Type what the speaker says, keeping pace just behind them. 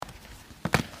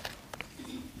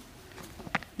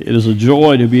It is a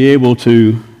joy to be able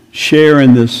to share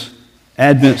in this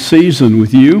Advent season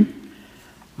with you.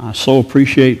 I so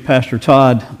appreciate Pastor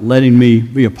Todd letting me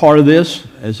be a part of this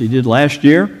as he did last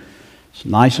year. It's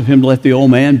nice of him to let the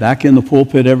old man back in the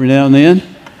pulpit every now and then.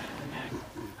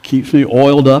 Keeps me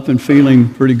oiled up and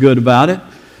feeling pretty good about it.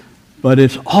 But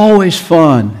it's always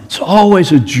fun. It's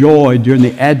always a joy during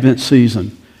the Advent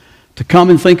season to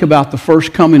come and think about the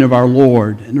first coming of our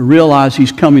Lord and to realize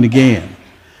He's coming again.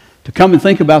 To come and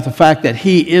think about the fact that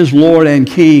He is Lord and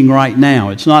King right now.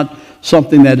 It's not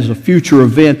something that is a future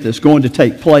event that's going to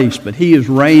take place, but He is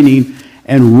reigning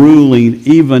and ruling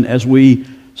even as we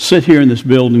sit here in this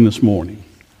building this morning.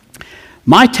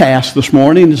 My task this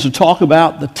morning is to talk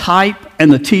about the type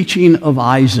and the teaching of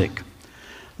Isaac,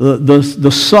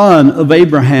 the son of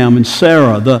Abraham and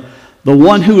Sarah, the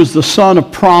one who is the son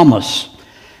of promise,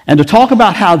 and to talk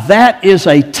about how that is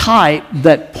a type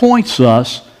that points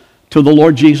us to the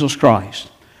Lord Jesus Christ.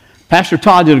 Pastor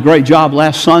Todd did a great job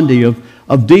last Sunday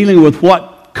of dealing with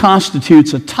what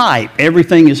constitutes a type.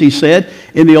 Everything, as he said,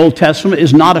 in the Old Testament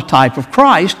is not a type of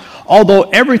Christ, although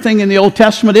everything in the Old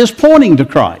Testament is pointing to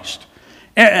Christ.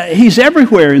 He's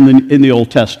everywhere in the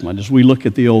Old Testament as we look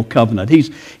at the Old Covenant.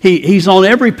 He's on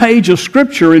every page of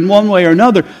Scripture in one way or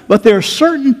another, but there are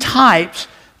certain types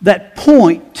that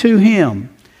point to Him.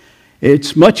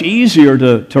 It's much easier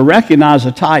to recognize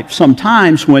a type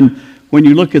sometimes when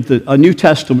you look at a New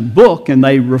Testament book and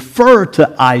they refer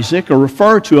to Isaac or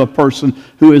refer to a person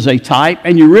who is a type,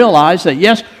 and you realize that,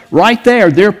 yes, right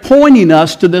there, they're pointing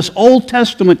us to this Old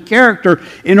Testament character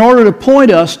in order to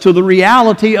point us to the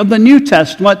reality of the New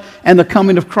Testament and the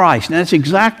coming of Christ. And that's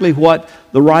exactly what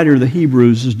the writer of the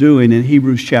Hebrews is doing in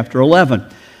Hebrews chapter 11.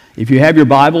 If you have your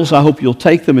Bibles, I hope you'll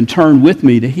take them and turn with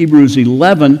me to Hebrews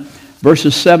 11,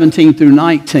 verses 17 through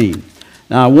 19.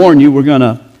 Now, I warn you, we're going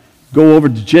to go over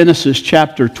to Genesis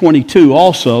chapter 22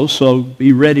 also, so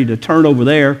be ready to turn over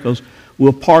there because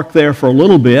we'll park there for a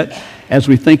little bit as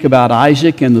we think about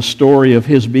Isaac and the story of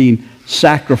his being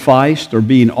sacrificed or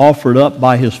being offered up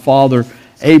by his father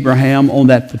Abraham on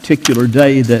that particular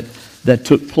day that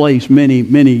took place many,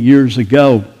 many years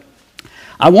ago.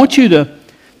 I want you to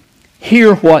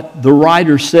hear what the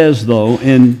writer says, though,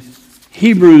 in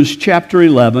Hebrews chapter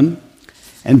 11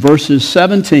 and verses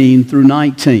 17 through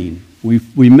 19.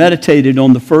 We meditated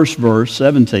on the first verse,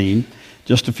 17,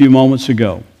 just a few moments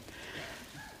ago.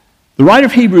 The writer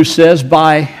of Hebrews says,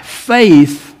 "By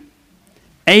faith,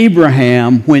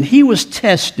 Abraham, when he was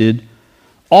tested,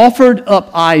 offered up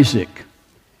Isaac.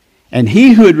 And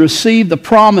he who had received the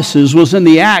promises was in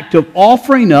the act of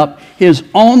offering up his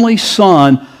only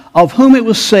son, of whom it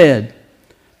was said,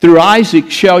 'Through Isaac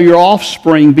shall your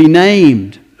offspring be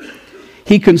named.'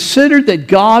 He considered that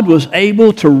God was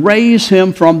able to raise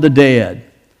him from the dead,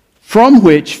 from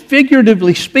which,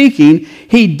 figuratively speaking,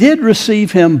 he did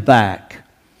receive him back.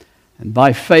 And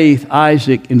by faith,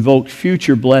 Isaac invoked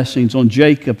future blessings on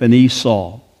Jacob and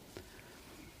Esau.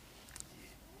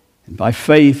 And by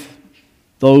faith,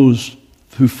 those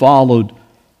who followed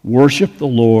worshiped the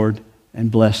Lord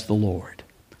and blessed the Lord."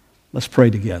 Let's pray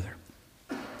together.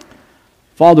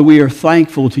 Father, we are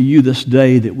thankful to you this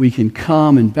day that we can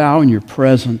come and bow in your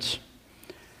presence.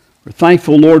 We're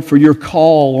thankful, Lord, for your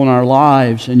call on our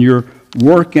lives and your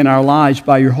work in our lives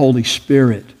by your Holy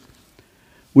Spirit.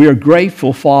 We are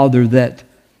grateful, Father, that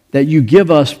you give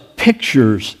us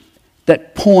pictures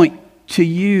that point to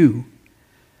you.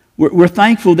 We're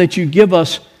thankful that you give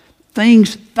us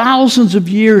things thousands of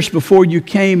years before you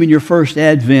came in your first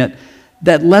advent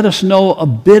that let us know a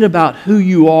bit about who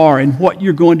you are and what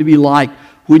you're going to be like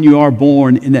when you are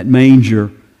born in that manger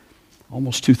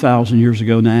almost 2,000 years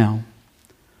ago now.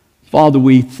 Father,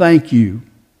 we thank you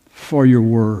for your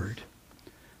word.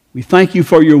 We thank you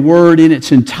for your word in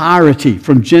its entirety,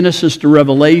 from Genesis to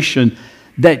Revelation,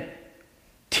 that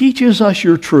teaches us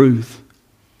your truth.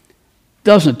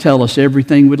 Doesn't tell us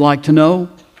everything we'd like to know,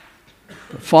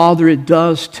 but Father, it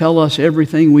does tell us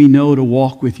everything we know to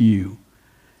walk with you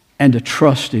and to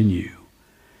trust in you,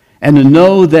 and to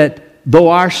know that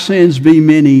though our sins be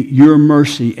many, your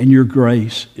mercy and your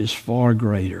grace is far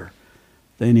greater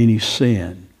than any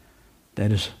sin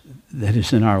that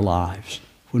is in our lives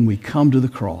when we come to the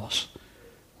cross,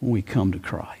 when we come to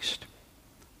Christ.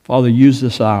 Father, use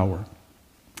this hour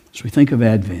as we think of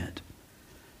Advent,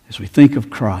 as we think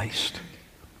of Christ,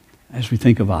 as we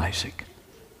think of Isaac.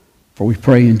 For we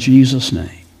pray in Jesus'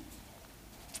 name.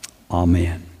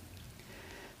 Amen.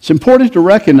 It's important to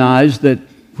recognize that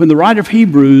when the writer of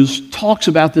Hebrews talks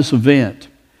about this event,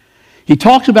 he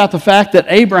talks about the fact that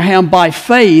Abraham, by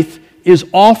faith, is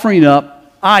offering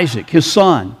up Isaac, his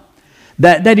son.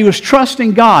 That he was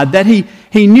trusting God, that he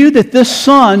he knew that this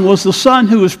son was the son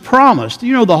who was promised.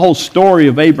 You know the whole story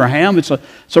of Abraham. It's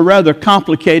a rather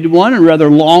complicated one and a rather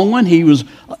long one. He was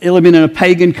living in a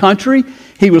pagan country.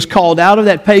 He was called out of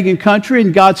that pagan country,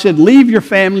 and God said, leave your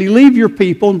family, leave your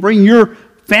people, and bring your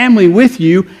family with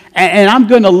you, and I'm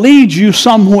going to lead you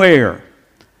somewhere.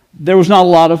 There was not a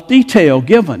lot of detail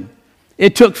given.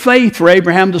 It took faith for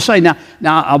Abraham to say. Now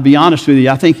I'll be honest with you.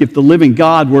 I think if the living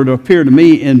God were to appear to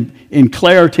me in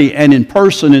clarity and in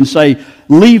person and say,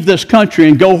 leave this country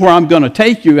and go where I'm going to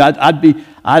take you,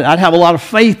 I'd have a lot of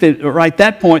faith right at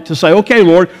that point to say, okay,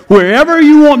 Lord, wherever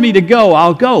you want me to go,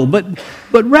 I'll go. But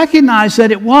recognize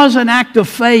that it was an act of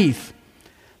faith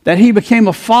that he became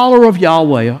a follower of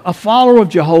Yahweh, a follower of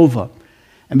Jehovah,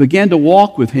 and began to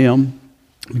walk with him,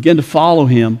 began to follow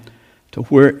him to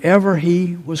wherever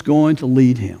he was going to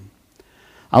lead him.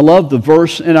 I love the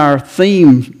verse in our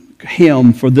theme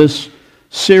hymn for this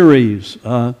series,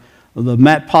 the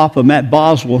Matt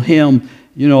Boswell hymn,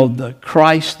 the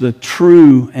Christ the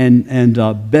true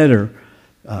and better.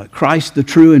 Christ the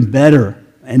true and better.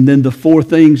 And then the four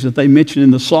things that they mention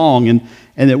in the song and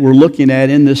that we're looking at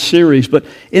in this series. But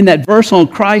in that verse on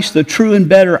Christ the true and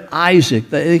better Isaac,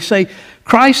 they say,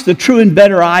 Christ the true and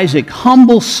better Isaac,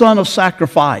 humble son of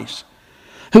sacrifice,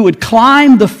 who would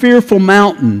climb the fearful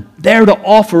mountain, there to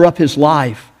offer up his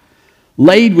life,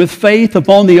 laid with faith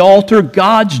upon the altar,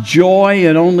 God's joy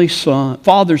and only Son,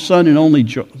 Father's joy and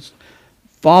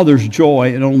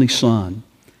only Son.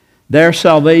 Their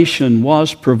salvation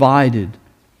was provided.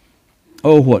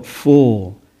 Oh, what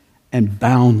full and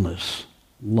boundless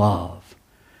love.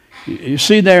 You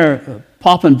see there,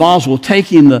 Poppin Boswell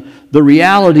taking the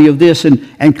reality of this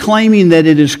and claiming that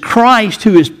it is Christ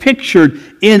who is pictured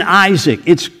in Isaac.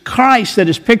 It's Christ that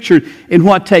is pictured in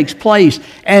what takes place.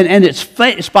 And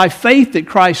it's by faith that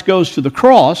Christ goes to the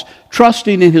cross,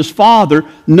 trusting in his Father,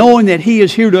 knowing that he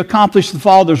is here to accomplish the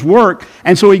Father's work.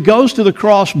 And so he goes to the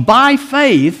cross by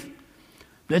faith.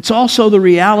 It's also the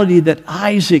reality that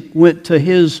Isaac went to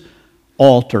his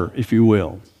altar, if you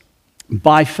will,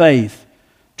 by faith,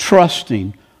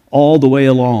 trusting all the way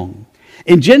along.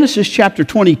 In Genesis chapter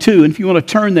 22, and if you want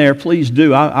to turn there, please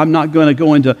do. I'm not going to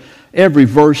go into every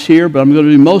verse here, but I'm going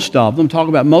to do most of them, talk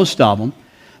about most of them.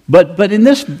 But in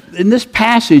this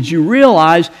passage, you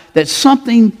realize that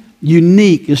something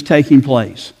unique is taking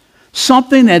place.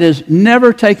 Something that has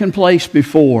never taken place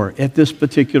before at this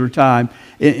particular time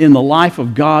in the life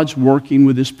of God's working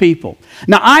with his people.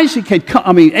 Now,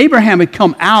 Abraham had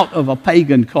come out of a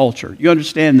pagan culture. You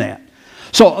understand that?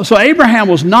 So Abraham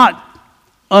was not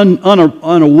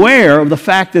unaware of the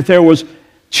fact that there was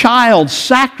child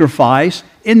sacrifice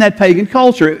in that pagan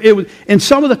culture. In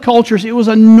some of the cultures, it was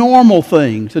a normal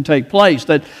thing to take place,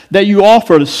 that you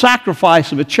offered a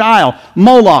sacrifice of a child.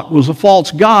 Moloch was a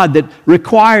false god that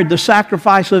required the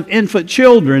sacrifice of infant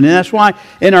children. And that's why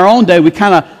in our own day we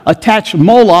kind of attach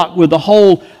Moloch with the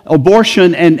whole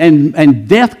abortion and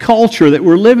death culture that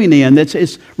we're living in.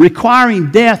 It's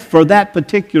requiring death for that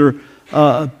particular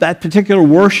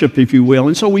worship, if you will.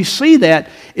 And so we see that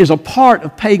as a part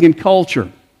of pagan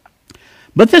culture.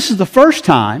 But this is the first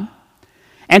time,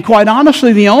 and quite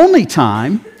honestly the only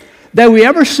time, that we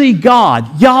ever see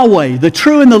God, Yahweh, the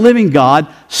true and the living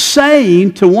God,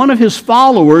 saying to one of his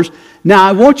followers, now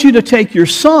I want you to take your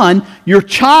son, your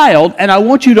child, and I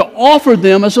want you to offer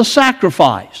them as a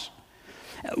sacrifice.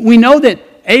 We know that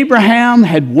Abraham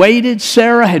had waited,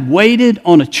 Sarah had waited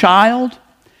on a child,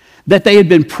 that they had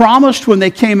been promised when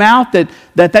they came out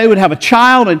that they would have a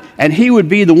child and he would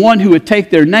be the one who would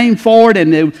take their name forward,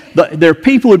 and their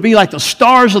people would be like the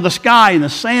stars of the sky and the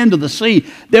sand of the sea.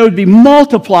 They would be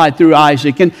multiplied through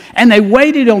Isaac. And they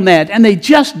waited on that, and they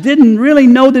just didn't really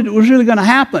know that it was really going to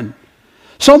happen.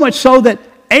 So much so that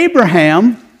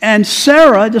Abraham and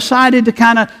Sarah decided to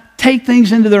kind of take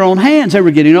things into their own hands. They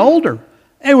were getting older.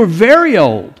 They were very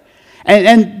old.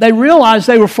 And they realized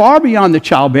they were far beyond the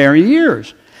childbearing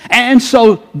years. And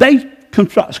so they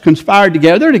conspired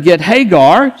together to get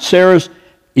Hagar, Sarah's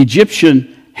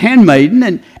Egyptian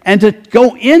handmaiden, and to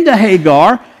go into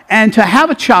Hagar and to have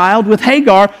a child with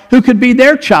Hagar who could be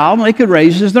their child and they could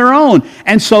raise as their own.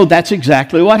 And so that's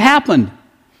exactly what happened.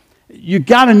 You've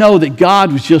got to know that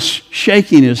God was just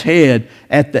shaking his head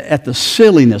at the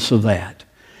silliness of that.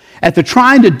 At the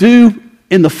trying to do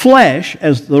in the flesh,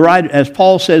 as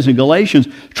Paul says in Galatians,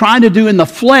 trying to do in the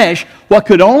flesh what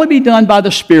could only be done by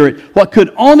the Spirit, what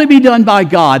could only be done by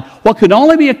God, what could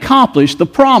only be accomplished, the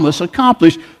promise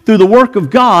accomplished through the work of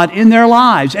God in their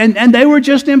lives. And they were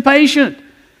just impatient.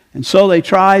 And so they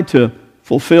tried to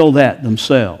fulfill that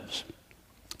themselves.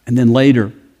 And then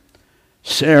later,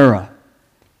 Sarah,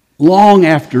 long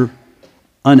after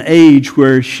an age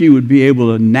where she would be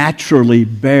able to naturally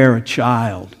bear a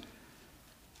child.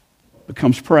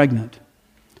 Becomes pregnant.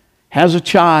 Has a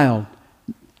child.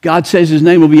 God says his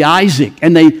name will be Isaac.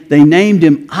 And they named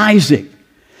him Isaac.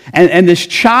 And this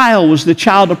child was the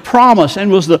child of promise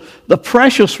and was the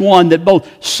precious one that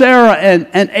both Sarah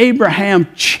and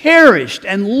Abraham cherished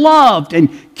and loved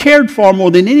and cared for more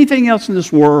than anything else in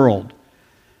this world.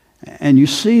 And you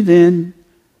see then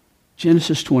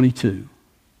Genesis 22.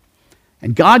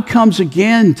 And God comes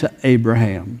again to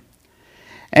Abraham.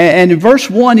 And in verse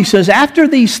 1 he says, after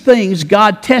these things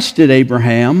God tested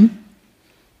Abraham.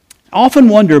 I often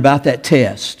wonder about that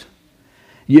test.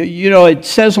 You know, it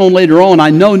says on later on, I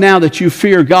know now that you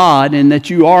fear God and that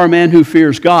you are a man who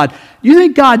fears God. You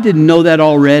think God didn't know that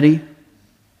already?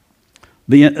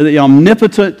 The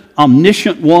omnipotent,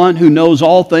 omniscient one who knows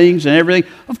all things and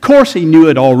everything. Of course he knew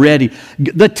it already.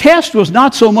 The test was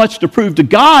not so much to prove to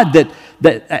God that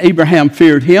Abraham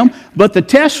feared him, but the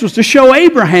test was to show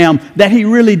Abraham that he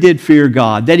really did fear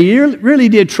God, that he really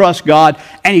did trust God,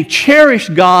 and he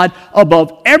cherished God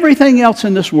above everything else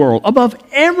in this world, above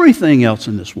everything else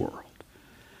in this world.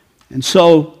 And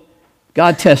so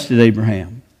God tested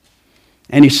Abraham.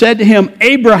 And he said to him,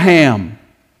 Abraham.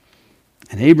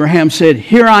 And Abraham said,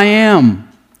 here I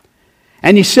am.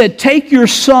 And he said, take your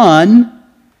son,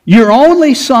 your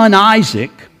only son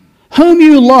Isaac, whom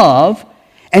you love,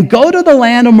 and go to the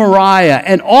land of Moriah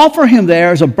and offer him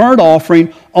there as a burnt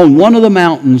offering on one of the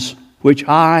mountains which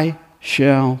I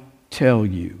shall tell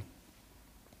you.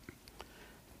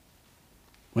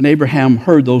 When Abraham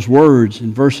heard those words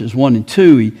in verses 1 and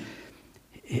 2,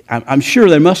 I'm sure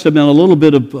there must have been a little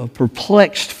bit of a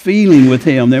perplexed feeling with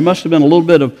him. There must have been a little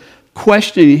bit of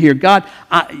questioning here. God,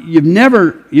 you've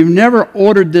never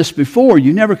ordered this before.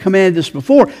 You've never commanded this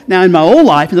before. Now, in my old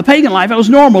life, in the pagan life, it was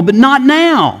normal, but not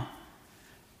now.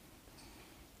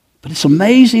 But it's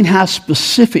amazing how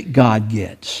specific God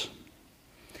gets.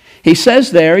 He says,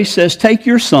 take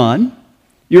your son,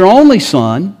 your only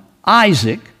son,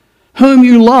 Isaac, whom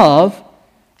you love,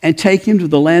 and take him to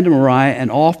the land of Moriah and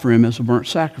offer him as a burnt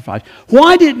sacrifice.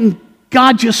 Why didn't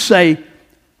God just say,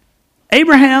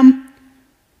 Abraham,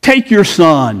 take your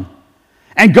son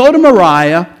and go to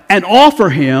Moriah and offer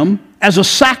him as a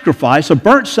sacrifice, a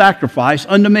burnt sacrifice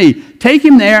unto me. Take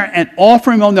him there and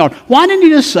offer him on the altar. Why didn't he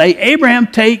just say, Abraham,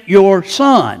 take your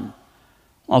son?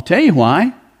 I'll tell you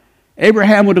why.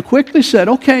 Abraham would have quickly said,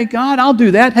 okay, God, I'll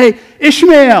do that. Hey,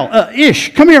 Ishmael,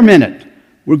 come here a minute.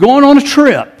 We're going on a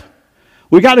trip.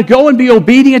 We got to go and be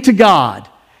obedient to God.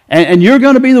 And you're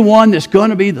going to be the one that's going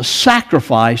to be the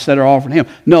sacrifice that are offered to him.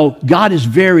 No, God is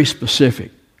very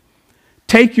specific.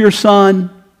 Take your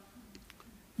son,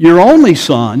 your only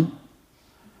son,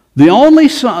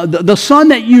 the son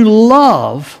that you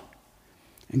love,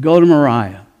 and go to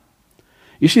Moriah.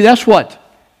 You see, that's what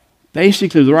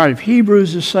basically the writer of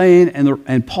Hebrews is saying,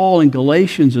 and Paul in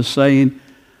Galatians is saying,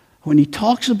 when he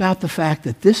talks about the fact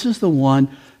that this is the one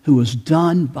who was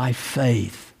done by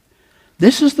faith.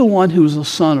 This is the one who was the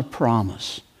son of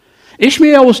promise.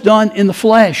 Ishmael was done in the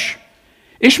flesh.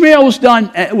 Ishmael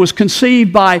was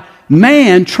conceived by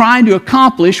man trying to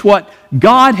accomplish what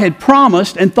God had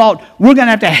promised and thought, we're going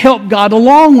to have to help God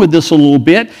along with this a little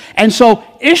bit. And so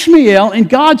Ishmael, in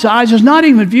God's eyes, is not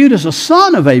even viewed as a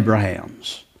son of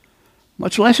Abraham's,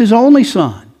 much less his only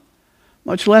son,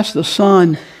 much less the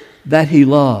son that he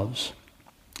loves.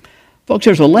 Folks,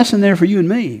 there's a lesson there for you and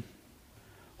me.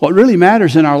 What really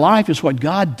matters in our life is what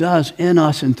God does in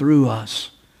us and through us.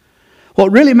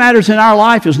 What really matters in our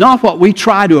life is not what we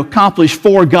try to accomplish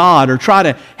for God or try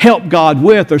to help God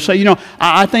with or say,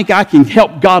 I think I can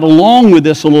help God along with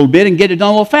this a little bit and get it done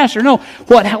a little faster. No,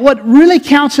 what really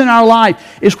counts in our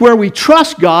life is where we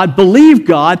trust God, believe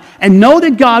God, and know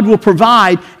that God will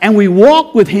provide, and we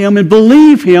walk with Him and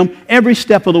believe Him every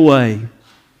step of the way.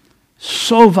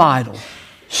 So vital,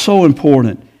 so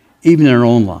important, even in our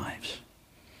own lives.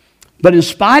 But in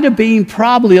spite of being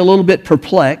probably a little bit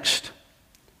perplexed,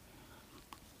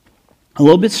 a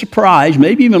little bit surprised,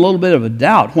 maybe even a little bit of a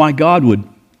doubt why God would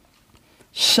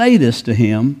say this to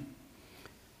him,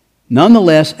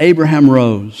 nonetheless, Abraham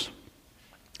rose.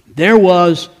 There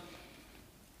was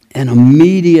an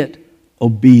immediate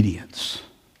obedience.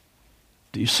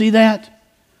 Do you see that?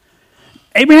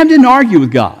 Abraham didn't argue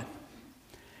with God.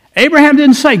 Abraham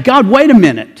didn't say, God, wait a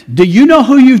minute. Do you know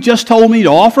who you've just told me to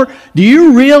offer? Do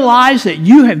you realize that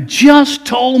you have just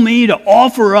told me to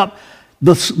offer up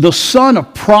the son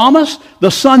of promise, the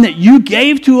son that you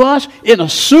gave to us in a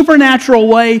supernatural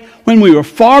way when we were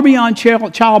far beyond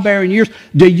childbearing years?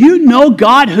 Do you know,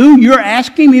 God, who you're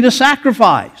asking me to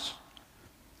sacrifice?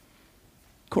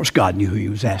 Of course, God knew who he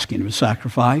was asking him to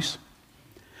sacrifice.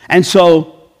 And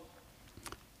so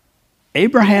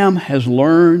Abraham has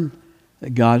learned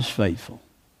that God is faithful.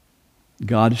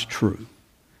 God is true.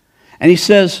 And he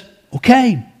says,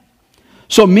 okay.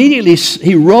 So immediately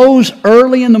he rose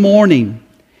early in the morning.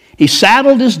 He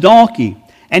saddled his donkey,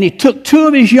 and he took 2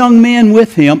 of his young men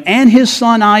with him and his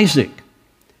son Isaac.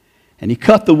 And he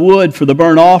cut the wood for the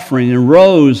burnt offering and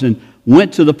rose and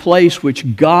went to the place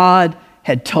which God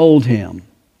had told him.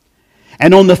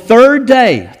 And on the 3rd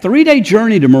day, 3-day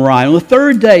journey to Moriah, on the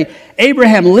 3rd day,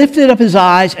 Abraham lifted up his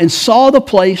eyes and saw the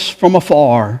place from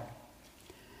afar.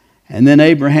 And then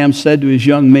Abraham said to his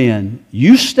young men,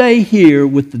 "You stay here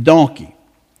with the donkey.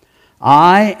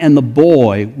 I and the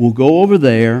boy will go over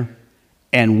there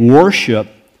and worship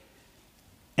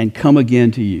and come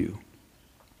again to you."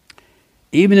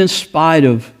 Even in spite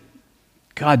of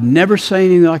God never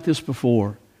saying anything like this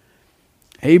before,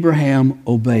 Abraham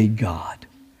obeyed God.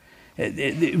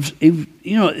 There's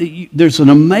an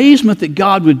amazement that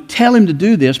God would tell him to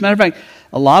do this. Matter of fact,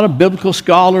 a lot of biblical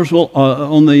scholars will,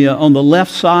 on the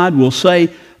left side will say,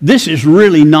 this is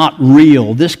really not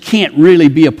real. This can't really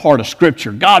be a part of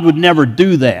Scripture. God would never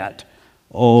do that.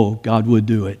 Oh, God would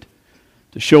do it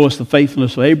to show us the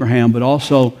faithfulness of Abraham, but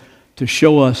also to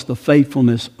show us the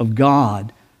faithfulness of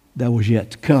God that was yet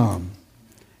to come.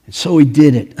 And so he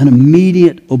did it, an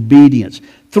immediate obedience.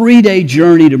 3-day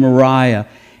journey to Moriah.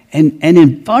 And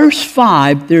in verse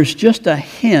 5, there's just a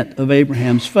hint of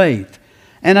Abraham's faith.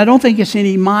 And I don't think it's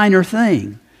any minor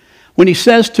thing. When he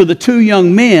says to the 2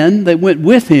 young men that went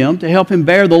with him to help him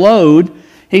bear the load,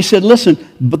 he said, "Listen,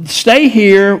 stay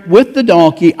here with the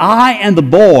donkey. I and the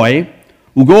boy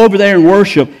will go over there and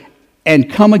worship and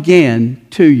come again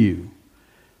to you."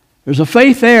 There's a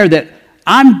faith there that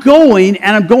I'm going,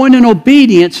 and I'm going in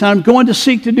obedience, and I'm going to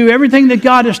seek to do everything that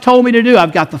God has told me to do.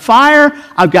 I've got the fire,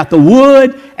 I've got the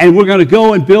wood, and we're going to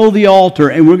go and build the altar,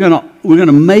 and we're going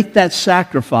to make that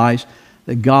sacrifice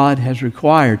that God has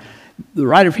required. The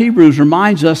writer of Hebrews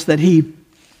reminds us that he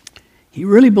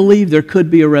really believed there could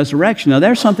be a resurrection. Now,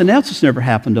 there's something else that's never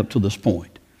happened up to this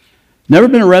point. Never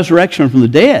been a resurrection from the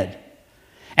dead.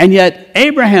 And yet,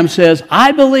 Abraham says,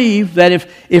 I believe that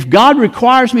if God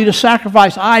requires me to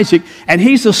sacrifice Isaac, and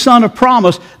he's the son of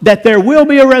promise, that there will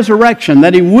be a resurrection,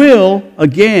 that he will,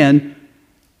 again,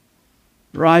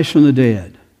 rise from the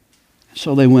dead.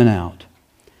 So they went out.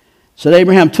 So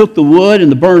Abraham took the wood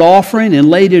and the burnt offering and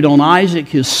laid it on Isaac,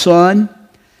 his son,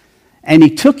 and he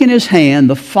took in his hand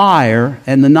the fire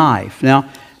and the knife. Now,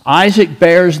 Isaac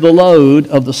bears the load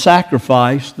of the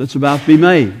sacrifice that's about to be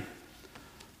made.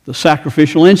 The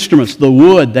sacrificial instruments, the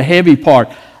wood, the heavy part.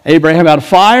 Abraham had a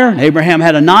fire, and Abraham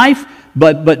had a knife,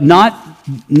 but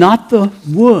not the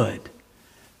wood.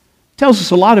 Tells us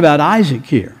a lot about Isaac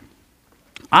here.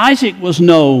 Isaac was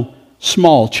no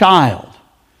small child.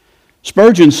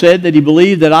 Spurgeon said that he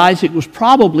believed that Isaac was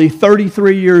probably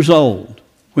 33 years old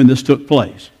when this took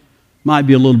place. Might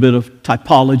be a little bit of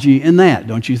typology in that,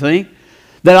 don't you think?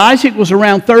 That Isaac was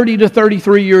around 30 to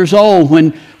 33 years old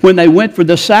when they went for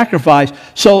this sacrifice.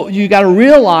 So you got to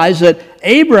realize that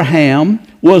Abraham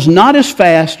was not as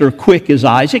fast or quick as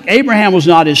Isaac. Abraham was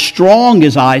not as strong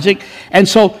as Isaac. And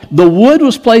so the wood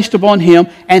was placed upon him,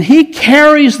 and he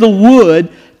carries the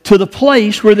wood to the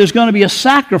place where there's going to be a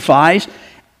sacrifice,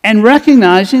 and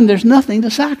recognizing there's nothing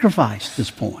to sacrifice at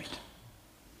this point.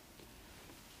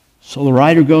 So the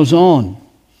writer goes on,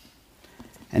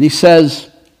 and he says,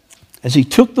 as he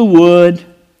took the wood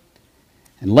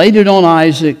and laid it on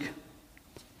Isaac,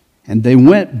 and they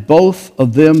went both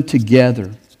of them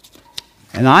together.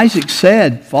 And Isaac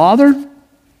said, "Father?"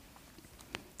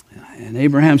 And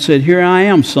Abraham said, "Here I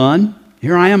am, son.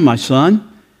 Here I am, my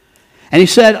son." And he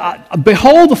said,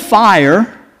 "Behold the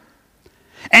fire,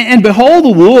 and behold the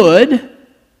wood,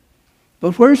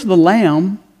 but where's the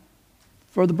lamb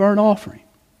for the burnt offering?"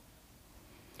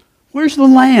 Where's the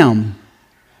lamb?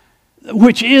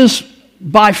 Which is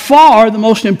by far the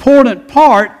most important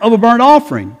part of a burnt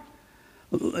offering.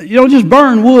 You don't just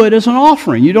burn wood as an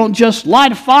offering. You don't just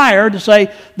light a fire to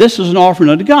say, this is an offering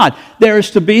unto God. There is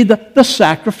to be the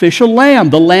sacrificial lamb,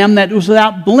 the lamb that was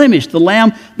without blemish, the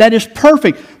lamb that is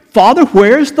perfect. Father,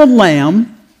 where's the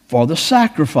lamb for the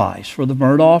sacrifice, for the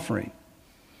burnt offering?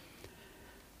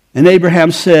 And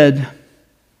Abraham said,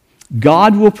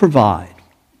 God will provide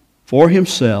for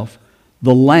himself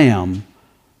the lamb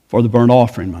for the burnt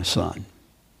offering, my son.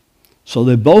 So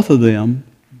that both of them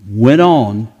went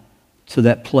on to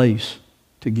that place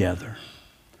together.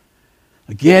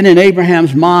 Again, in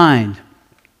Abraham's mind,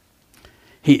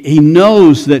 he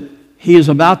knows that he is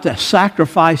about to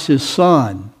sacrifice his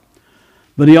son.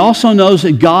 But he also knows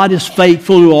that God is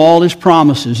faithful to all his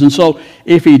promises. And so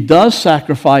if he does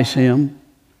sacrifice him,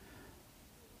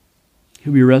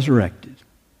 he'll be resurrected.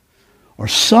 Or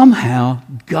somehow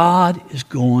God is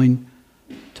going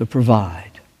to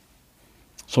provide.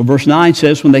 So verse 9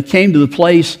 says, when they came to the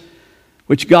place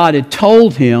which God had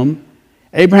told him,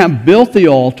 Abraham built the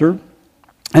altar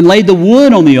and laid the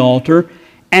wood on the altar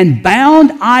and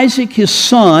bound Isaac his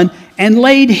son and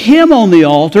laid him on the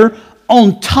altar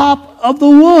on top of the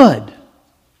wood.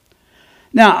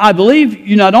 Now, I believe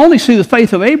you not only see the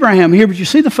faith of Abraham here, but you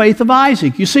see the faith of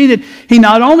Isaac. You see that he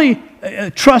not only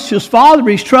trusts his father,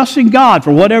 but he's trusting God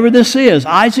for whatever this is.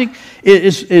 Isaac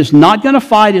is not going to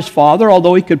fight his father,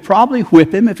 although he could probably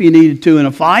whip him if he needed to in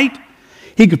a fight.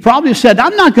 He could probably have said,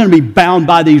 I'm not going to be bound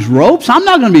by these ropes. I'm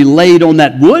not going to be laid on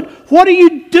that wood. What are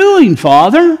you doing,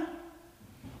 Father?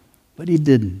 But he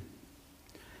didn't.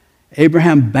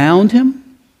 Abraham bound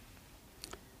him,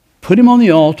 put him on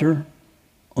the altar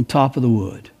on top of the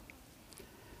wood.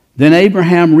 Then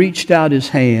Abraham reached out his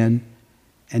hand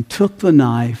and took the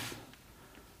knife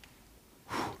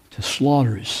to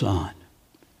slaughter his son.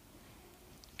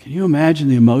 Can you imagine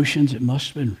the emotions that must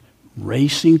have been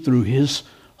racing through his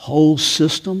whole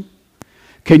system?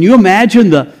 Can you imagine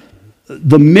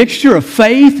the mixture of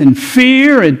faith and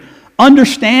fear and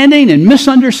understanding and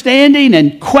misunderstanding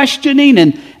and questioning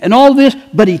and all this?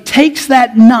 But he takes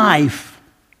that knife.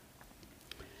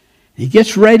 He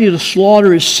gets ready to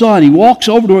slaughter his son. He walks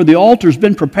over to where the altar has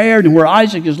been prepared and where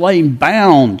Isaac is laying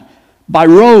bound by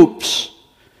ropes.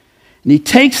 And he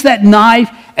takes that knife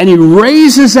and he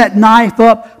raises that knife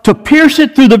up to pierce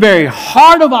it through the very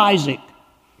heart of Isaac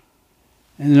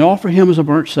and then offer him as a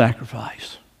burnt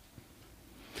sacrifice.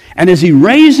 And as he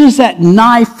raises that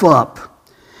knife up,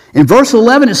 in verse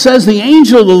 11 it says, the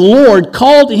angel of the Lord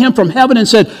called to him from heaven and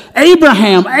said,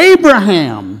 Abraham,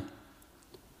 Abraham.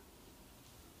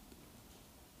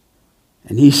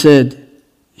 And he said,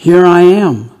 here I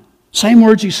am. Same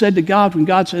words he said to God when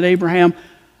God said, Abraham,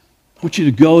 I want you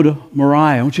to go to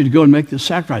Moriah. I want you to go and make this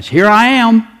sacrifice. Here I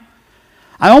am.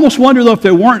 I almost wonder, though, if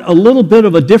there weren't a little bit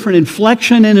of a different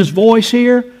inflection in his voice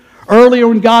here. Earlier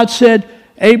when God said,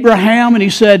 Abraham, and he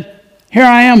said, here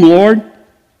I am, Lord.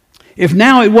 If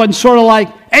now it wasn't sort of like,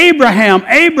 Abraham,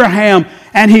 Abraham,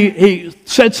 and he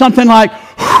said something like,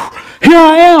 here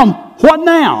I am. What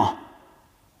now?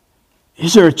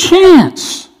 Is there a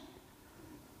chance?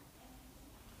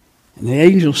 And the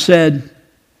angel said,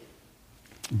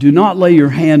 do not lay your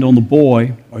hand on the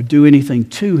boy or do anything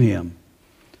to him.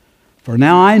 For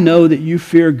now I know that you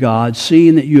fear God,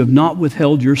 seeing that you have not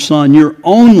withheld your son, your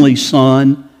only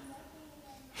son,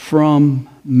 from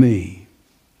me.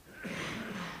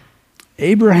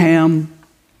 Abraham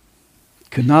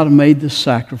could not have made this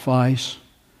sacrifice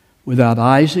without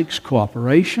Isaac's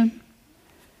cooperation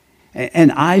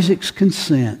and Isaac's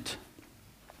consent.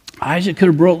 Isaac could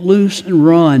have broke loose and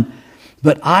run,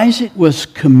 but Isaac was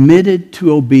committed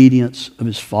to obedience of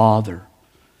his father.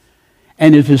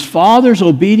 And if his father's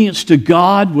obedience to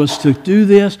God was to do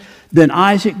this, then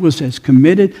Isaac was as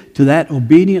committed to that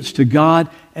obedience to God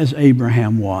as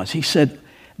Abraham was. He said,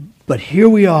 but here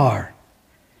we are.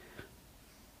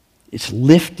 It's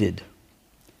lifted.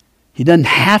 He doesn't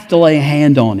have to lay a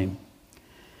hand on him.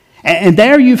 And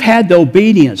there you've had the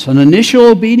obedience, an initial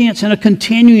obedience and a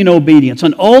continuing obedience,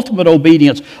 an ultimate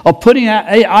obedience of putting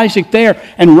Isaac there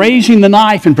and raising the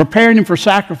knife and preparing him for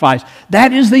sacrifice.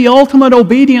 That is the ultimate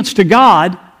obedience to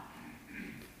God.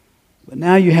 But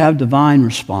now you have divine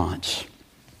response.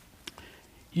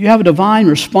 You have a divine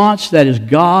response that is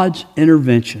God's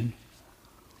intervention.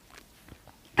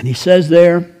 And he says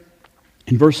there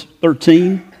in verse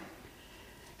 13,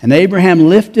 and Abraham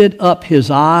lifted up his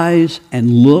eyes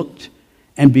and looked,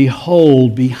 and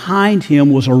behold, behind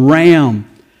him was a ram,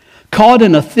 caught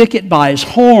in a thicket by his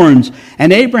horns.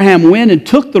 And Abraham went and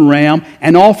took the ram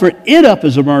and offered it up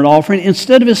as a burnt offering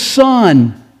instead of his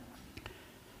son.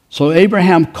 So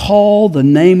Abraham called the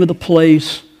name of the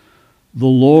place, the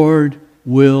Lord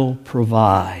will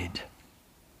provide.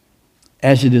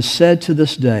 As it is said to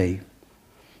this day,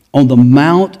 on the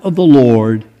mount of the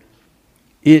Lord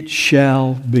it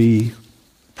shall be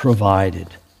provided.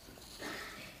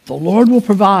 The Lord will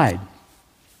provide.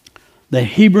 The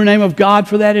Hebrew name of God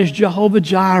for that is Jehovah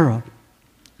Jireh.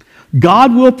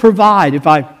 God will provide. If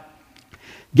I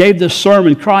gave this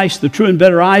sermon, Christ, the true and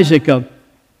better Isaac, a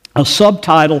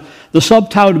subtitle, the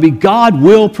subtitle would be God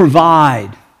will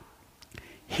provide.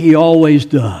 He always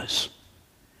does.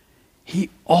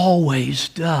 He always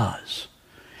does.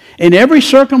 In every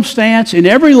circumstance, in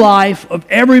every life of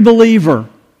every believer,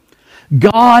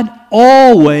 God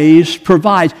always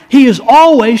provides. He is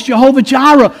always Jehovah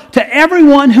Jireh to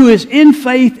everyone who is in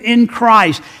faith in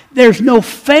Christ. There's no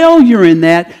failure in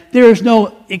that. There is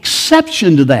no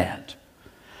exception to that.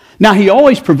 Now, He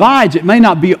always provides. It may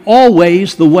not be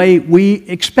always the way we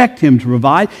expect Him to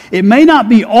provide. It may not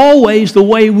be always the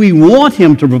way we want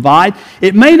Him to provide.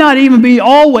 It may not even be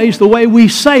always the way we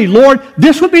say, Lord,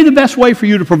 this would be the best way for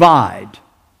you to provide.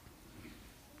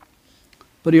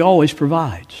 But He always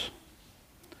provides.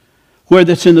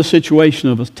 Whether it's in the situation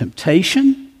of a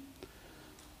temptation,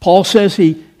 Paul says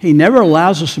He never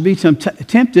allows us to be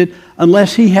tempted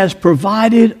unless He has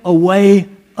provided a way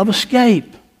of escape.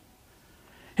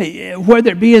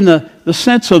 Whether it be in the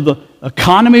sense of the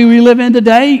economy we live in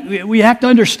today, we have to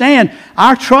understand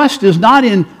our trust is not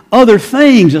in other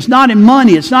things. It's not in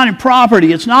money. It's not in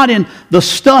property. It's not in the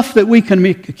stuff that we can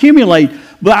accumulate.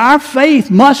 But our faith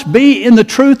must be in the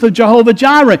truth of Jehovah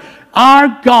Jireh.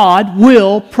 Our God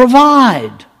will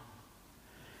provide.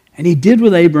 And He did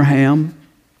with Abraham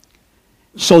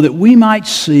so that we might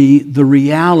see the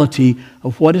reality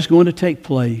of what is going to take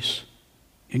place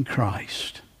in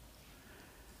Christ.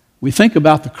 We think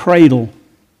about the cradle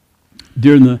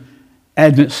during the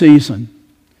Advent season.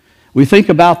 We think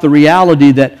about the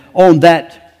reality that on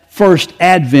that first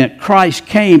Advent, Christ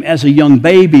came as a young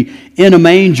baby in a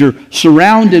manger,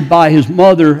 surrounded by His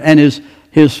mother and his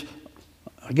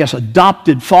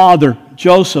adopted father,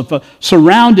 Joseph,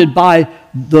 surrounded by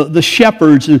the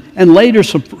shepherds and later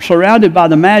surrounded by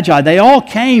the Magi. They all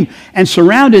came and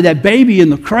surrounded that baby in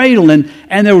the cradle, and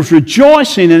there was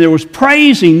rejoicing and there was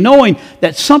praising, knowing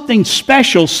that something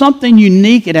special, something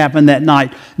unique had happened that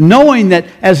night, knowing that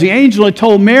as the angel had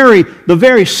told Mary, the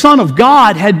very Son of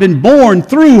God had been born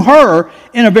through her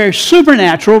in a very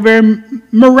supernatural, very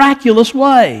miraculous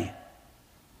way.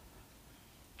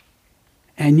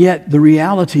 And yet the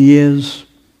reality is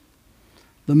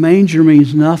the manger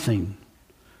means nothing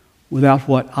without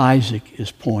what Isaac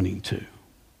is pointing to.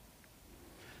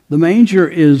 The manger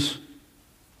is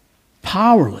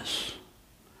powerless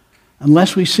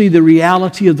unless we see the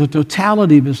reality of the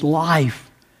totality of His life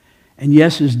and,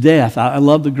 yes, His death. I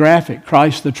love the graphic,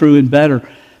 Christ the true and better.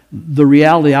 The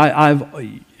reality,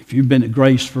 if you've been at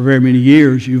Grace for very many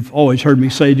years, you've always heard me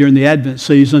say during the Advent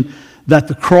season that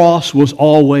the cross was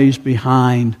always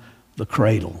behind the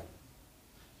cradle.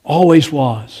 Always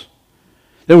was.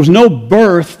 There was no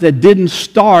birth that didn't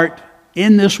start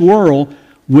in this world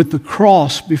with the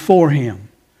cross before Him.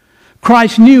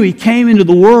 Christ knew He came into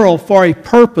the world for a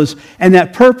purpose, and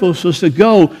that purpose was to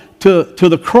go to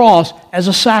the cross as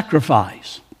a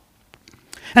sacrifice.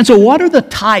 And so what are the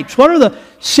types? What are the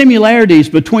similarities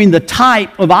between the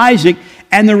type of Isaac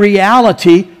and the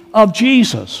reality of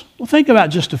Jesus? Well, think about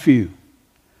just a few.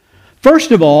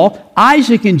 First of all,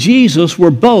 Isaac and Jesus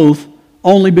were both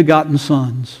only begotten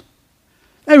sons.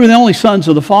 They were the only sons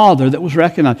of the Father that was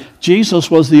recognized.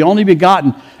 Jesus was the only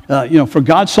begotten. For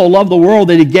God so loved the world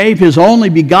that He gave His only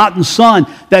begotten Son,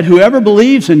 that whoever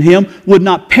believes in Him would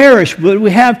not perish, but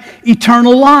would have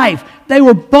eternal life. They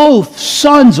were both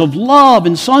sons of love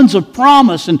and sons of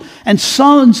promise and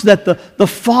sons that the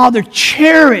Father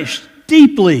cherished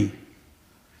deeply.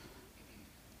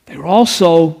 They were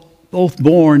also both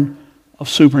born of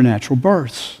supernatural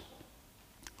births.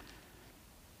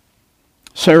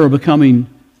 Sarah becoming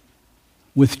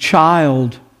with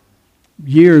child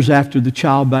years after the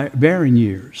childbearing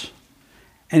years.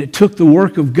 And it took the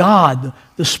work of God,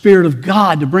 the Spirit of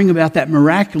God, to bring about that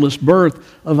miraculous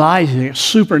birth of Isaac, a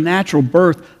supernatural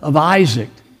birth of Isaac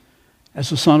as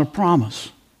the son of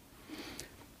promise.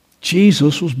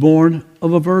 Jesus was born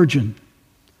of a virgin.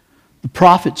 The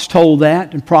prophets told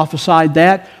that and prophesied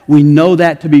that. We know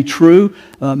that to be true.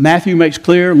 Matthew makes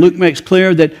clear, Luke makes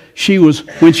clear that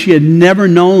when she had never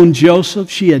known Joseph,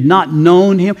 she had not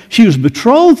known him. She was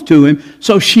betrothed to him,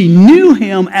 so she knew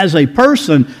him as a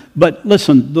person. But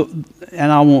listen,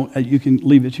 you can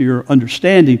leave it to your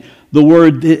understanding. The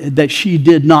word that she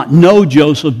did not know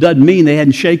Joseph doesn't mean they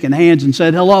hadn't shaken hands and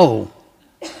said hello.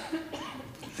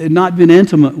 They had not been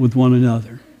intimate with one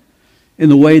another in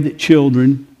the way that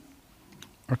children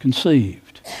are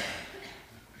conceived.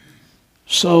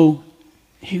 So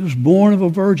he was born of a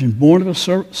virgin, born of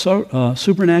a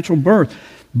supernatural birth.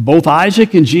 Both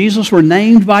Isaac and Jesus were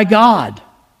named by God.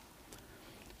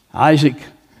 Isaac,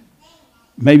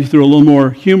 maybe through a little more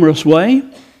humorous way,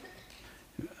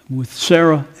 with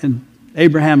Sarah and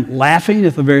Abraham laughing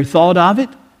at the very thought of it.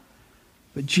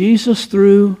 But Jesus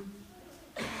through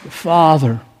the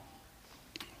Father,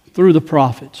 through the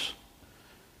prophets,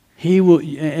 He will,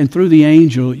 and through the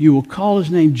angel, you will call His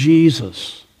name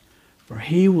Jesus, for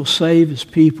He will save His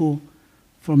people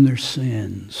from their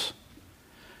sins.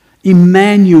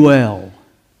 Emmanuel.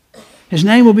 His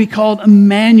name will be called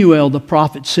Emmanuel, the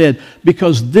prophet said,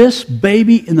 because this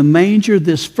baby in the manger,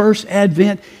 this first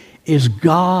Advent, is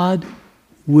God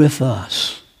with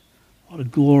us. What a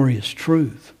glorious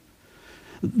truth.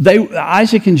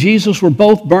 Isaac and Jesus were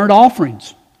both burnt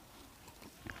offerings.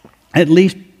 At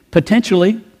least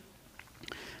potentially.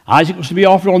 Isaac was to be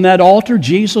offered on that altar.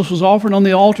 Jesus was offered on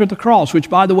the altar of the cross, which,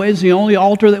 by the way, is the only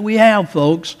altar that we have,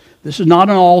 folks. This is not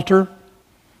an altar.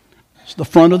 It's the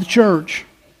front of the church.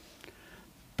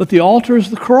 But the altar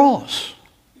is the cross.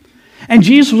 And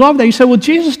Jesus was over there. You say, well,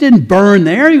 Jesus didn't burn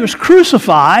there. He was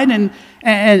crucified, and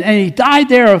he died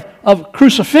there of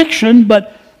crucifixion.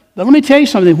 But let me tell you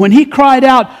something. When he cried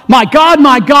out, my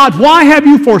God, why have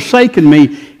you forsaken me?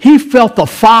 He felt the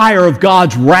fire of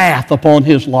God's wrath upon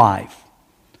his life.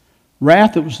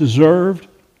 Wrath that was deserved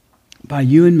by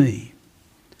you and me.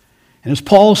 And as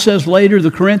Paul says later to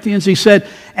the Corinthians, he said,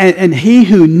 and he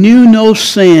who knew no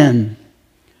sin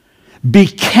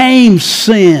became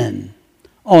sin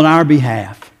on our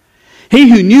behalf. He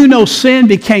who knew no sin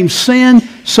became sin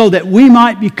so that we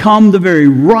might become the very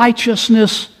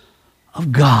righteousness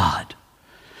of God.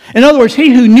 In other words,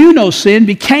 he who knew no sin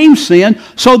became sin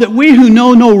so that we who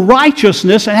know no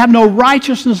righteousness and have no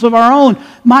righteousness of our own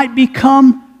might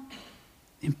become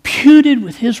imputed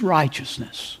with his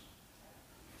righteousness.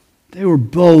 They were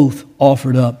both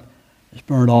offered up as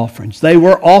burnt offerings. They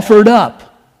were offered up.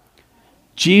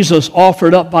 Jesus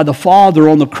offered up by the Father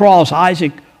on the cross.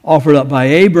 Isaac offered up by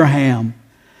Abraham.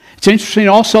 It's interesting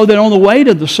also that on the way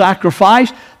to the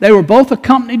sacrifice, they were both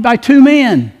accompanied by two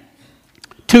men.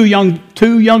 Two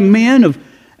young men of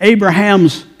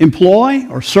Abraham's employ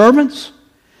or servants.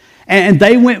 And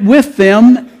they went with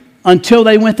them until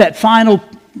they went that final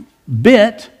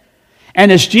bit.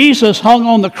 And as Jesus hung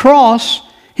on the cross,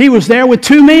 he was there with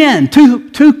two men,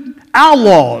 two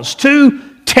outlaws, two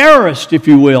terrorists, if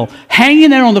you will,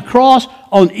 hanging there on the cross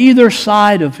on either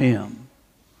side of him.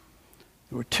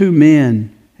 There were two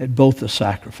men at both the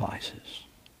sacrifices.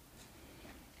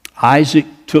 Isaac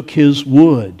took his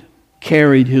wood,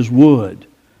 carried his wood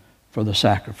for the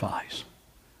sacrifice.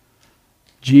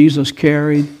 Jesus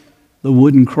carried the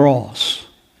wooden cross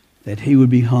that he would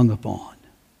be hung upon.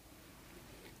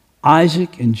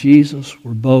 Isaac and Jesus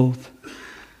were both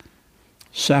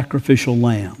sacrificial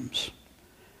lambs.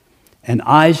 And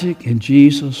Isaac and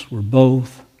Jesus were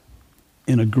both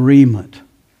in agreement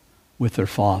with their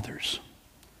fathers.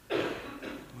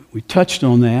 We touched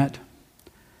on that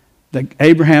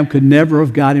Abraham could never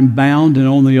have got him bound and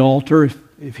on the altar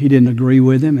if he didn't agree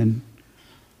with him and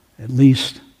at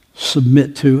least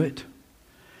submit to it.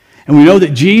 And we know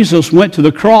that Jesus went to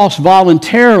the cross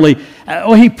voluntarily.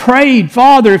 He prayed,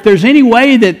 Father, if there's any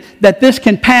way that this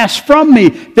can pass from me,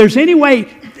 if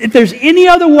there's any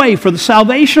other way for the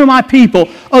salvation of my people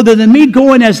other than me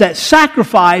going as that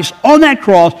sacrifice on that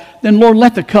cross, then Lord,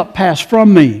 let the cup pass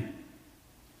from me.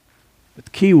 But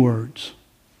the key words,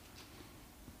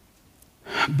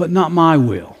 but not my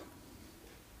will,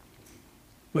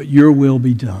 but your will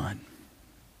be done.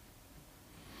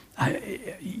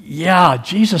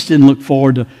 Jesus didn't look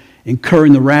forward to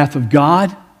incurring the wrath of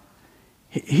God.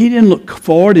 He didn't look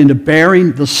forward into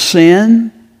bearing the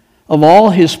sin of all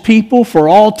his people for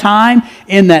all time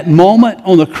in that moment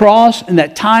on the cross, in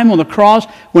that time on the cross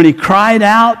when he cried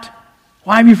out,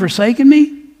 why have you forsaken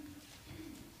me?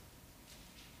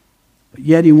 But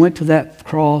yet he went to that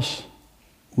cross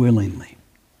willingly,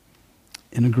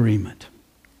 in agreement.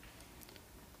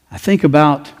 I think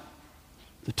about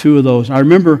the two of those. I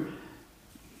remember one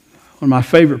of my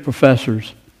favorite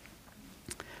professors,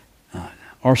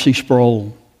 R.C.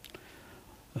 Sproul.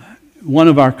 One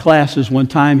of our classes one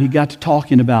time, he got to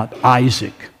talking about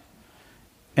Isaac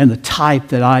and the type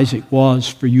that Isaac was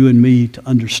for you and me to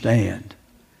understand.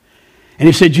 And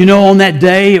he said, on that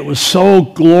day it was so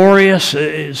glorious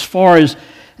as far as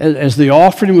the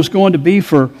offering was going to be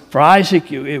for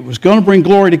Isaac. It was going to bring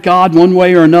glory to God one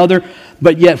way or another.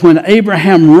 But yet when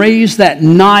Abraham raised that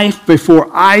knife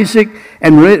before Isaac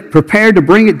and prepared to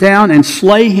bring it down and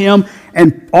slay him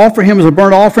and offer him as a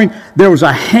burnt offering, there was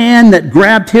a hand that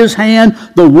grabbed his hand,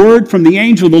 the word from the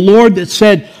angel of the Lord that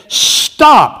said,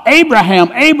 "Stop,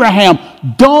 Abraham, Abraham,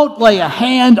 don't lay a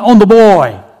hand on the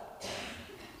boy."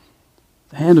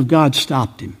 The hand of God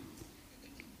stopped him.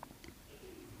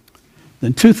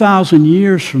 Then 2,000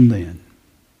 years from then,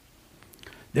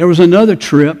 there was another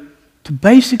trip to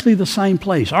basically the same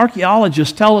place.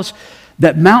 Archaeologists tell us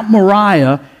that Mount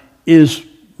Moriah is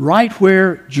right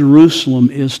where Jerusalem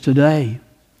is today.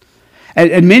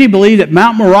 And many believe that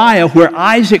Mount Moriah, where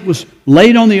Isaac was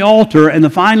laid on the altar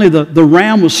and finally the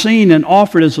ram was seen and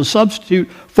offered as a substitute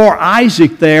for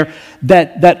Isaac there,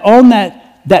 that on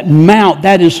that mount,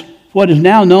 that is what is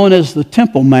now known as the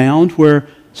Temple Mount, where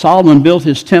Solomon built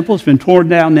his temple. It's been torn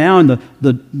down now, and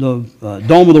the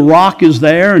Dome of the Rock is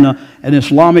there, and an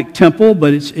Islamic temple,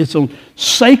 but it's a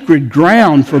sacred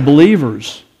ground for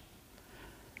believers.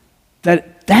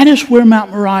 That is where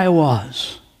Mount Moriah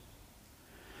was.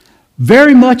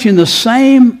 Very much in the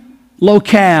same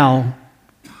locale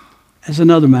as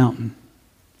another mountain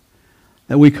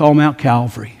that we call Mount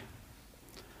Calvary.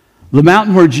 The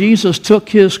mountain where Jesus took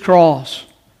his cross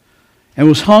and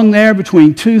was hung there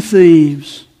between two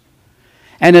thieves.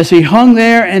 And as he hung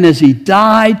there and as he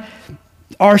died,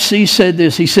 R.C. said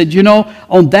this. He said, you know,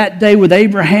 on that day with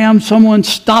Abraham, someone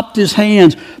stopped his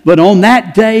hands. But on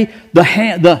that day, the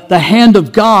hand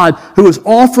of God, who was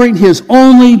offering his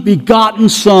only begotten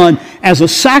Son as a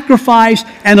sacrifice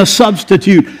and a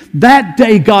substitute, that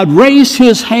day God raised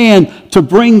his hand to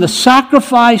bring the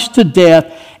sacrifice to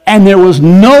death, and there was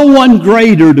no one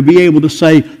greater to be able to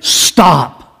say,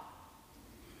 stop.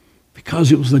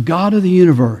 Because it was the God of the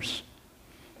universe,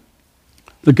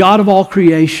 the God of all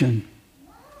creation,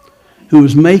 who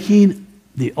was making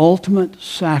the ultimate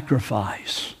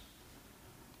sacrifice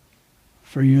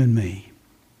for you and me.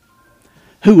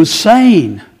 Who was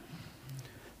saying,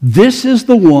 this is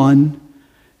the one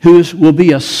who will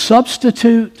be a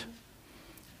substitute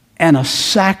and a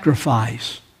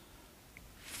sacrifice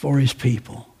for his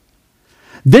people.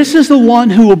 This is the one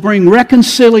who will bring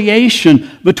reconciliation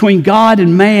between God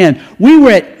and man. We were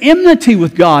at enmity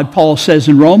with God, Paul says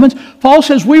in Romans. Paul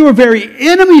says we were very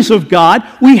enemies of God.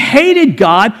 We hated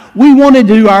God. We wanted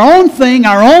to do our own thing,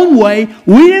 our own way.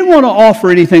 We didn't want to offer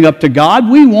anything up to God.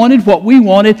 We wanted what we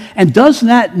wanted. And does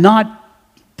that not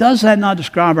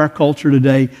describe our culture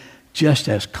today just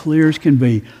as clear as can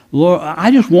be? Lord,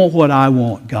 I just want what I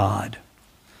want, God.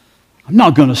 I'm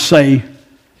not going to say,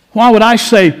 why would I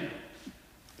say,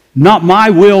 not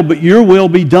my will, but your will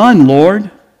be done, Lord?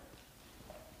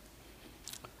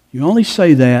 You only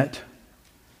say that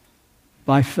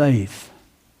by faith.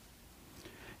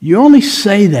 You only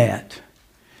say that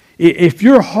if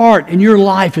your heart and your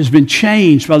life has been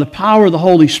changed by the power of the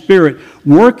Holy Spirit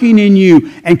working in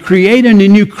you and creating a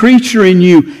new creature in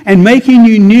you and making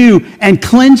you new and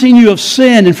cleansing you of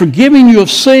sin and forgiving you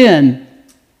of sin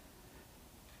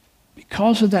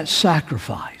because of that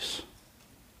sacrifice.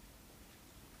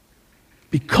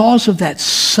 Because of that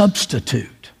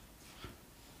substitute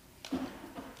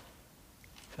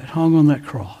that hung on that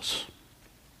cross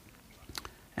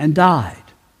and died.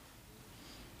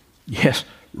 Yes,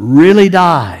 really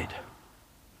died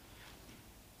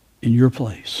in your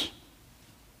place.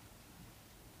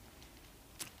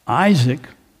 Isaac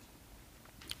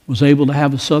was able to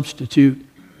have a substitute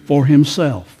for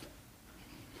himself.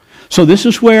 So this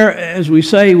is where, as we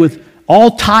say, with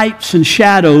all types and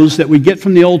shadows that we get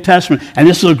from the Old Testament, and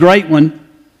this is a great one,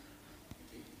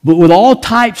 but with all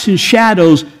types and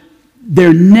shadows,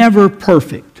 they're never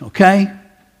perfect, okay?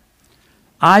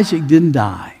 Isaac didn't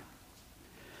die,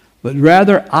 but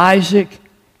rather Isaac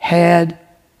had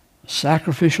a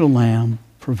sacrificial lamb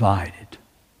provided.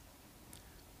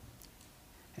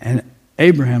 And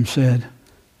Abraham said,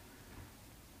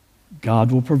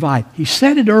 God will provide. He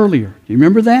said it earlier. Do you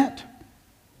remember that?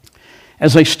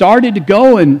 As they started to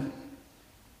go, and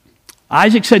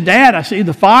Isaac said, Dad, I see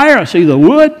the fire, I see the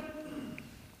wood.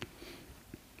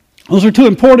 Those are two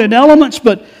important elements,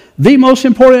 but the most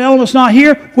important element's not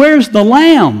here. Where's the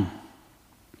lamb?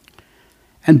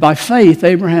 And by faith,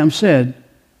 Abraham said,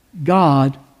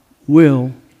 God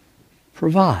will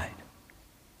provide.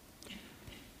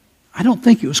 I don't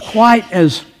think it was quite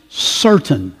as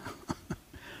certain,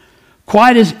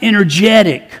 quite as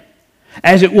energetic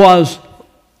as it was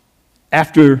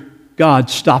after God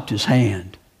stopped his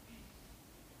hand.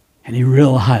 And he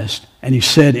realized, and he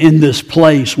said, in this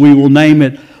place, we will name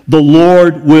it, the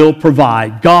Lord will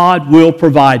provide. God will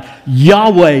provide.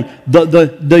 Yahweh,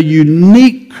 the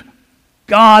unique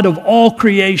God of all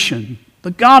creation,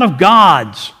 the God of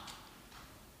gods,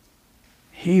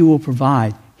 he will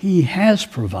provide. He has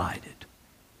provided.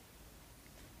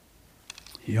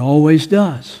 He always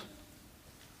does.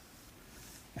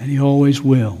 And he always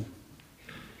will.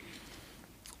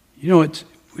 You know,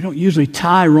 we don't usually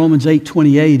tie Romans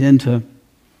 8:28 into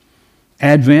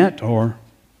Advent or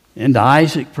into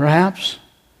Isaac, perhaps.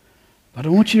 But I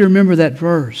want you to remember that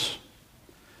verse.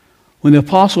 When the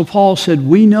Apostle Paul said,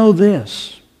 we know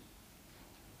this.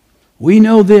 We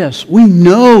know this. We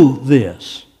know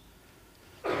this.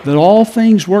 That all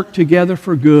things work together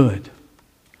for good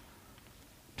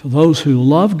to those who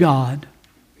love God,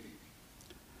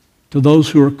 to those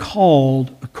who are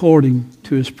called according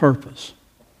to his purpose.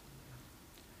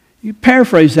 You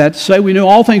paraphrase that to say we know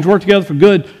all things work together for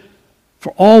good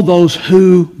for all those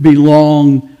who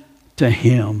belong to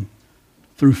him,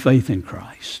 through faith in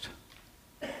Christ.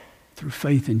 Through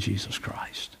faith in Jesus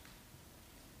Christ.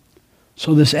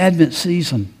 So this Advent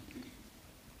season,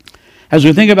 as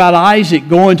we think about Isaac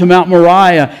going to Mount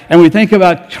Moriah, and we think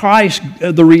about Christ,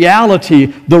 the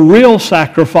reality, the real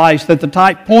sacrifice that the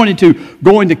type pointed to,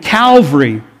 going to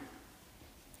Calvary,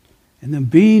 and then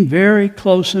being very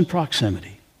close in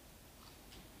proximity,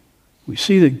 we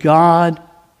see that God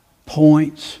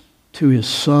points to His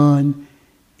Son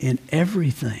in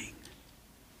everything.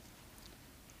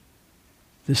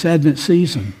 This Advent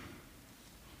season,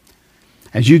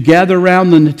 as you gather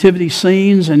around the nativity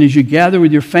scenes and as you gather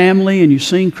with your family and you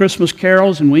sing Christmas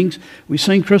carols, and we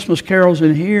sing Christmas carols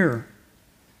in here,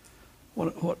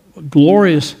 what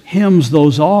glorious hymns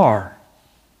those are.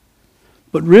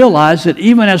 But realize that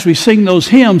even as we sing those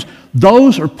hymns,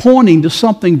 those are pointing to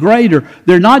something greater.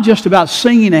 They're not just about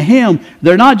singing a hymn.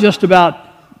 They're not just about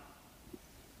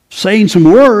saying some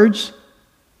words.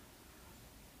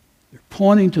 They're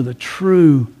pointing to the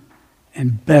true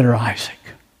and better Isaac,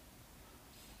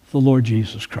 the Lord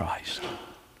Jesus Christ.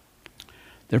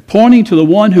 They're pointing to the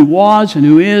one who was and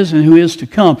who is to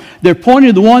come. They're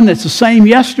pointing to the one that's the same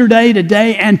yesterday,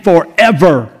 today, and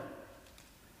forever.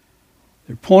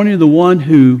 They're pointing to the one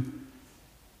who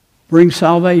brings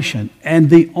salvation, and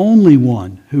the only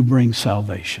one who brings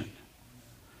salvation.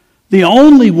 The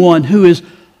only one who is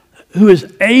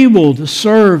able to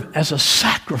serve as a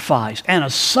sacrifice and a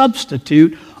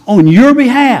substitute on your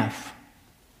behalf.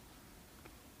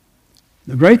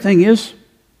 The great thing is,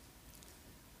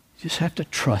 you just have to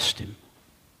trust Him.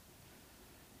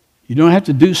 You don't have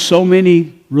to do so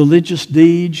many religious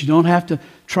deeds. You don't have to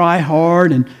try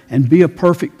hard and be a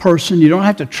perfect person. You don't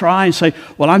have to try and say,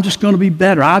 well, I'm just going to be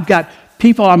better. I've got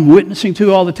people I'm witnessing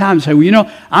to all the time and say, well, you know,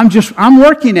 I'm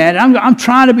working at it. I'm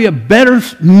trying to be a better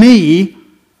me.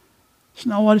 It's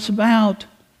not what it's about.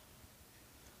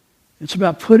 It's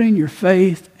about putting your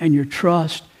faith and your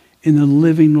trust in the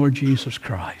living Lord Jesus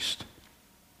Christ.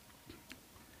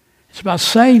 It's about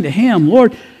saying to Him,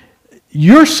 Lord,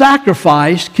 your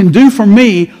sacrifice can do for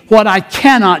me what I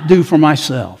cannot do for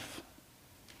myself.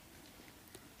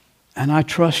 And I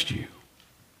trust you.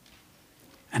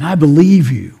 And I believe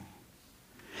you.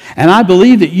 And I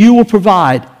believe that you will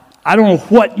provide. I don't know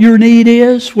what your need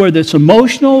is, whether it's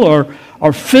emotional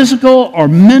or physical or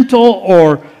mental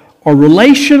or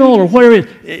relational or whatever it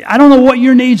is. I don't know what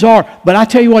your needs are, but I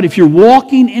tell you what, if you're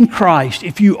walking in Christ,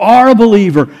 if you are a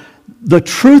believer, the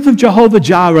truth of Jehovah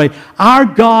Jireh, our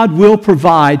God will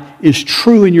provide, is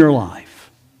true in your life.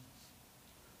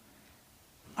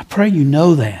 I pray you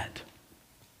know that.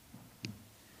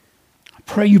 I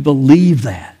pray you believe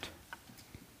that.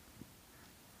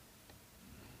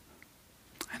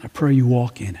 And I pray you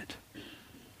walk in it.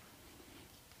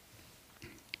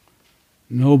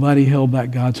 Nobody held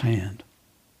back God's hand.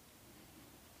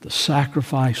 The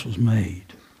sacrifice was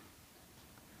made.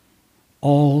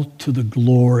 All to the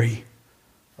glory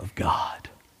of God.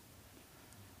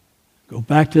 Go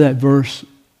back to that verse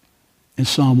in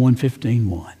Psalm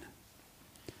 115:1.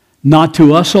 Not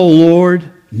to us, O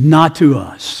Lord, not to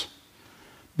us,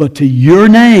 but to your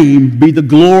name be the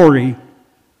glory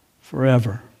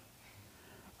forever.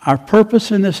 Our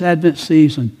purpose in this Advent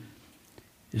season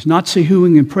is not to see who we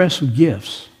can impress with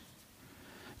gifts,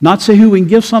 not see who we can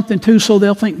give something to so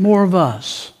they'll think more of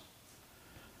us.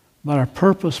 But our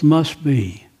purpose must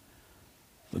be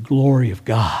the glory of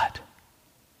God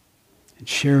and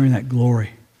sharing that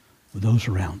glory with those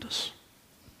around us.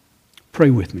 Pray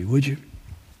with me, would you?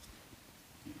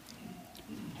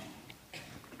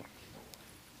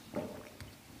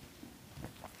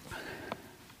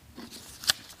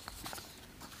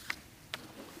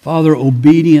 Father,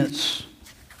 obedience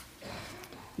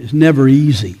is never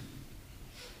easy.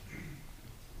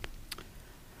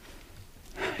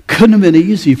 It couldn't have been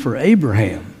easy for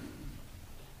Abraham.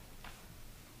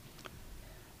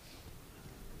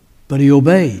 But he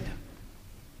obeyed.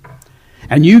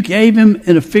 And you gave him,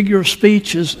 in a figure of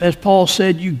speech, as Paul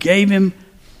said, you gave him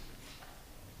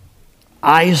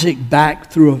Isaac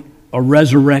back through a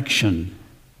resurrection,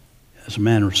 as a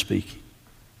manner of speaking.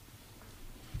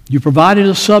 You provided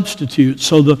a substitute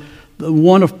so the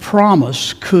one of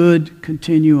promise could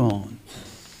continue on.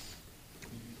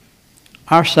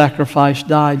 Our sacrifice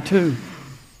died too.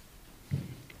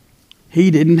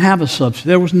 He didn't have a substitute.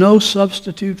 There was no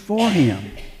substitute for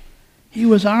him. He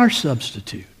was our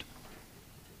substitute.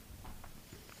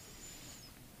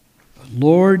 But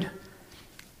Lord,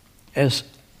 as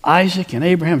Isaac and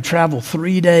Abraham traveled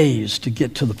 3 days to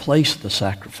get to the place of the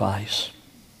sacrifice,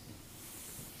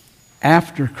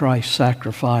 after Christ's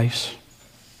sacrifice,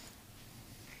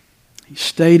 he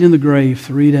stayed in the grave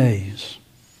 3 days.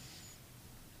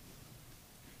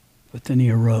 but then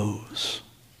he arose.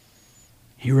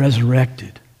 He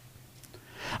resurrected.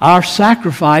 Our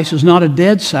sacrifice is not a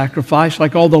dead sacrifice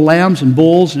like all the lambs and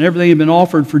bulls and everything had been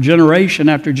offered for generation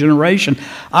after generation.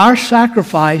 Our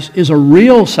sacrifice is a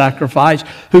real sacrifice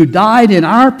who died in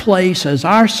our place as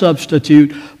our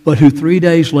substitute, but who 3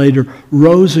 days later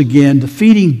rose again,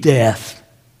 defeating death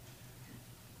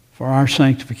for our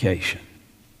sanctification,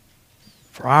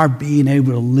 for our being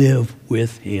able to live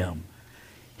with Him.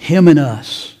 Him in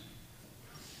us,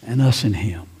 and us in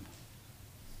Him.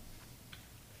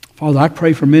 Father, I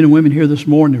pray for men and women here this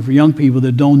morning and for young people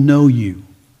that don't know You.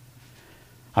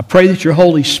 I pray that Your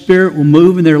Holy Spirit will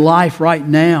move in their life right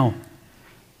now.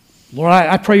 Lord,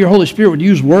 I pray Your Holy Spirit would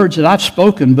use words that I've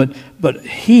spoken, but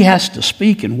He has to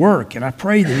speak and work. And I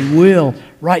pray that He will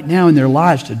right now in their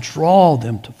lives to draw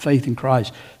them to faith in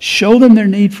Christ. Show them their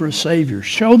need for a Savior.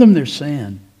 Show them their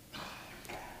sin.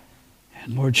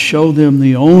 And Lord, show them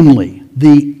the only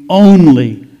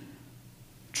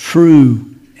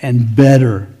true and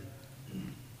better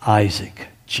Isaac,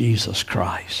 Jesus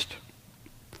Christ,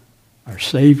 our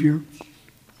Savior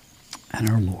and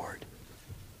our Lord.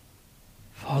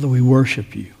 Father, we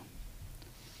worship You.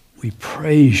 We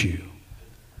praise You.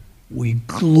 We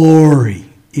glory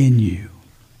in You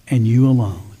and You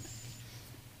alone.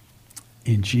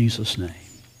 In Jesus' name,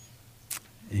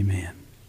 amen.